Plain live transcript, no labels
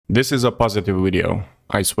This is a positive video,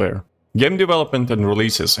 I swear. Game development and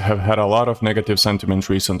releases have had a lot of negative sentiment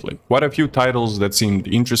recently. Quite a few titles that seemed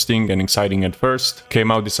interesting and exciting at first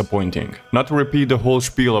came out disappointing. Not to repeat the whole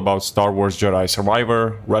spiel about Star Wars Jedi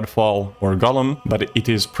Survivor, Redfall or Gollum, but it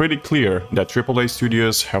is pretty clear that AAA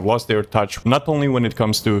studios have lost their touch not only when it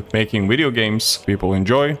comes to making video games people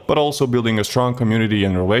enjoy, but also building a strong community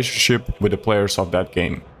and relationship with the players of that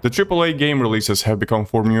game. The AAA game releases have become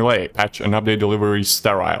formulaic, patch and update delivery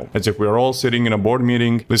sterile, as if we are all sitting in a board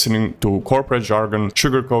meeting, listening to corporate jargon,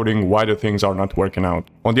 sugarcoating why the things are not working out.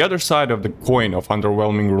 On the other side of the coin of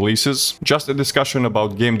underwhelming releases, just a discussion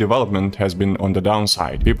about game development has been on the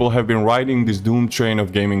downside. People have been riding this doomed train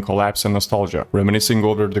of gaming collapse and nostalgia, reminiscing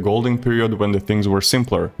over the golden period when the things were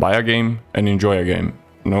simpler. Buy a game and enjoy a game.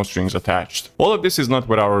 No strings attached. All of this is not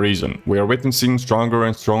without a reason. We are witnessing stronger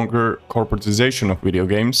and stronger corporatization of video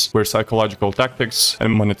games, where psychological tactics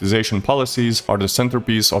and monetization policies are the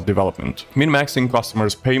centerpiece of development. Min-maxing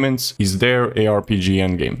customers' payments is their ARPG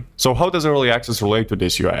endgame. So how does early access relate to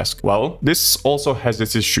this, you ask? Well, this also has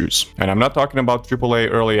its issues. And I'm not talking about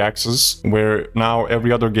AAA early access, where now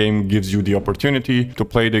every other game gives you the opportunity to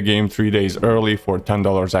play the game 3 days early for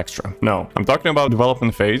 $10 extra. No, I'm talking about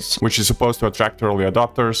development phase, which is supposed to attract early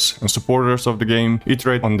adopters and supporters of the game,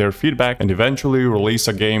 iterate on their feedback, and eventually release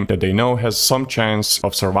a game that they know has some chance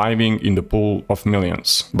of surviving in the pool of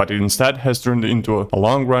millions. But it instead has turned into a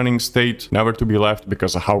long-running state, never to be left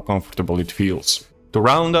because of how comfortable it feels. To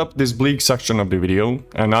round up this bleak section of the video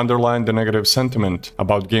and underline the negative sentiment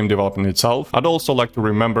about game development itself, I'd also like to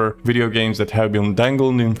remember video games that have been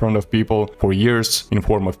dangled in front of people for years in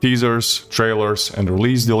form of teasers, trailers, and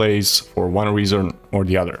release delays for one reason or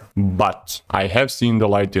the other. But I have seen the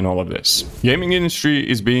light in all of this. Gaming industry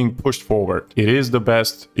is being pushed forward. It is the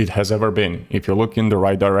best it has ever been if you look in the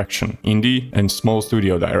right direction, indie and small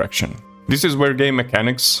studio direction. This is where game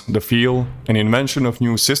mechanics, the feel, and invention of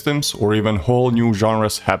new systems or even whole new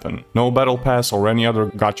genres happen. No battle pass or any other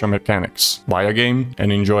gacha mechanics. Buy a game and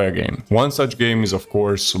enjoy a game. One such game is of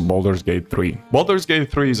course Baldur's Gate 3. Baldur's Gate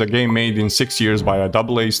 3 is a game made in 6 years by a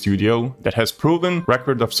AA studio that has proven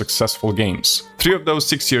record of successful games. 3 of those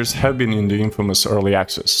 6 years have been in the infamous early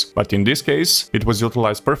access, but in this case it was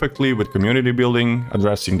utilized perfectly with community building,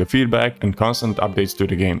 addressing the feedback and constant updates to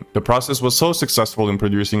the game. The process was so successful in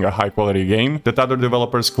producing a high quality game that other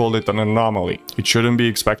developers called it an anomaly. It shouldn't be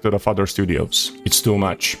expected of other studios. It's too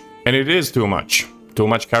much. And it is too much. Too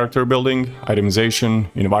much character building, itemization,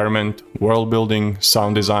 environment, world building,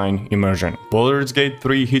 sound design, immersion. Baldur's Gate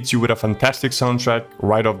 3 hits you with a fantastic soundtrack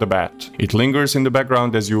right off the bat. It lingers in the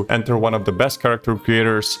background as you enter one of the best character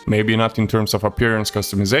creators, maybe not in terms of appearance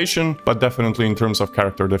customization, but definitely in terms of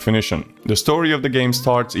character definition. The story of the game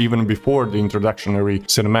starts even before the introductory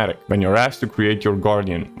cinematic, when you're asked to create your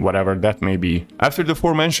guardian, whatever that may be. After the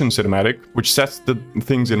aforementioned cinematic, which sets the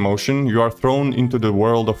things in motion, you are thrown into the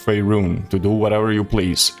world of Faerun to do whatever you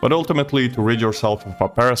please, but ultimately to rid yourself of a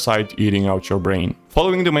parasite eating out your brain.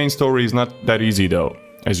 Following the main story is not that easy though,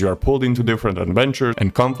 as you are pulled into different adventures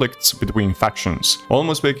and conflicts between factions,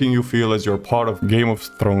 almost making you feel as you're part of Game of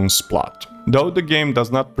Thrones plot. Though the game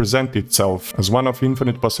does not present itself as one of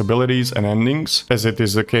infinite possibilities and endings, as it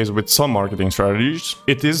is the case with some marketing strategies,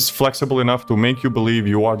 it is flexible enough to make you believe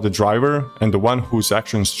you are the driver and the one whose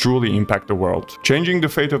actions truly impact the world. Changing the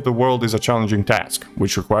fate of the world is a challenging task,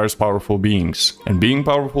 which requires powerful beings. And being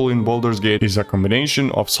powerful in Baldur's Gate is a combination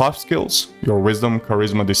of soft skills, your wisdom,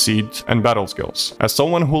 charisma, deceit, and battle skills. As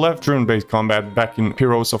someone who left turn-based combat back in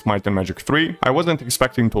Heroes of Might and Magic 3, I wasn't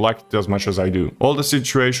expecting to like it as much as I do. All the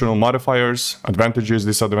situational modifiers, advantages,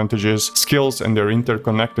 disadvantages, skills and their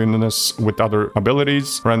interconnectedness with other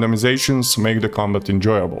abilities, randomizations make the combat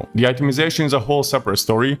enjoyable. The itemization is a whole separate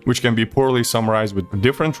story, which can be poorly summarized with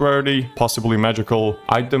different rarity, possibly magical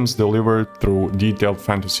items delivered through detailed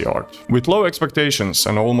fantasy art. With low expectations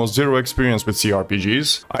and almost zero experience with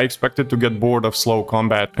CRPGs, I expected to get bored of slow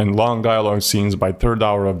combat and long dialogue scenes by third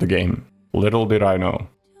hour of the game. Little did I know.